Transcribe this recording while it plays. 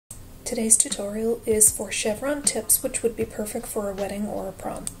Today's tutorial is for chevron tips, which would be perfect for a wedding or a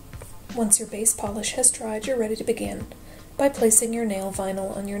prom. Once your base polish has dried, you're ready to begin by placing your nail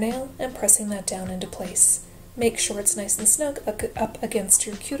vinyl on your nail and pressing that down into place. Make sure it's nice and snug up against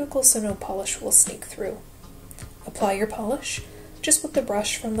your cuticle so no polish will sneak through. Apply your polish, just with the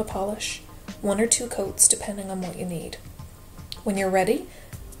brush from the polish, 1 or 2 coats depending on what you need. When you're ready,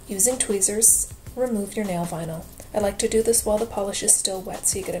 using tweezers, remove your nail vinyl. I like to do this while the polish is still wet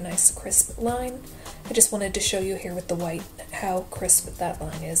so you get a nice crisp line. I just wanted to show you here with the white how crisp that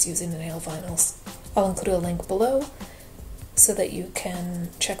line is using the nail vinyls. I'll include a link below so that you can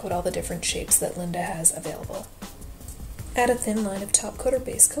check out all the different shapes that Linda has available. Add a thin line of top coat or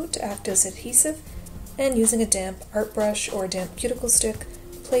base coat to act as adhesive, and using a damp art brush or a damp cuticle stick,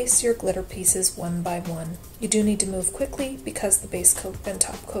 place your glitter pieces one by one. You do need to move quickly because the base coat and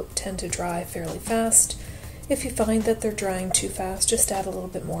top coat tend to dry fairly fast. If you find that they're drying too fast, just add a little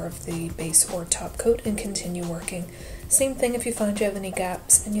bit more of the base or top coat and continue working. Same thing if you find you have any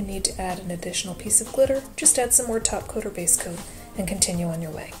gaps and you need to add an additional piece of glitter, just add some more top coat or base coat and continue on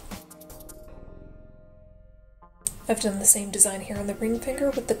your way. I've done the same design here on the ring finger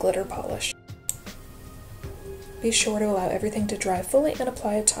with the glitter polish. Be sure to allow everything to dry fully and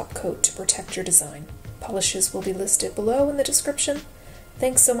apply a top coat to protect your design. Polishes will be listed below in the description.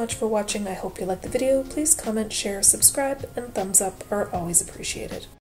 Thanks so much for watching. I hope you liked the video. Please comment, share, subscribe, and thumbs up are always appreciated.